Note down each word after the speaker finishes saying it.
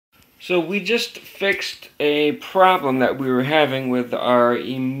So we just fixed a problem that we were having with our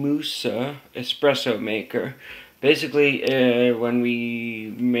Imusa Espresso Maker. Basically, when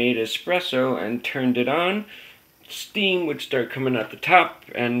we made espresso and turned it on, steam would start coming out the top,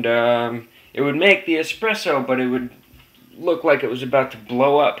 and it would make the espresso, but it would look like it was about to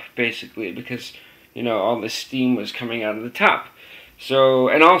blow up, basically, because, you know, all the steam was coming out of the top. So,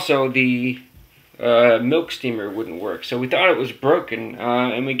 and also the milk steamer wouldn't work. So we thought it was broken,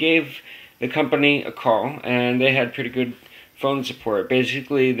 and we gave the company a call, and they had pretty good phone support.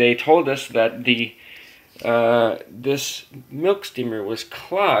 Basically, they told us that the this milk steamer was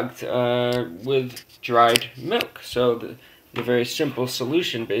clogged with dried milk. So the very simple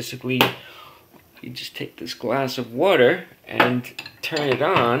solution, basically, you just take this glass of water and turn it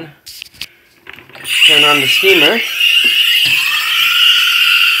on. Turn on the steamer.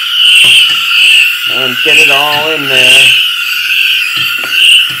 And get it all in there.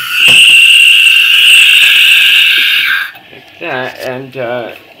 Like that, and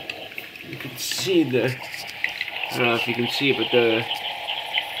you can see I don't know if you can see, but the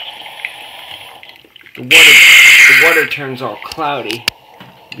water turns all cloudy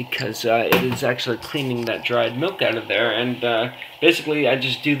because it is actually cleaning that dried milk out of there. And basically, I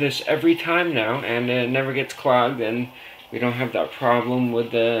just do this every time now, and it never gets clogged, and we don't have that problem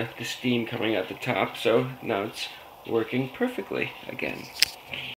with the steam coming out the top. So now it's working perfectly again.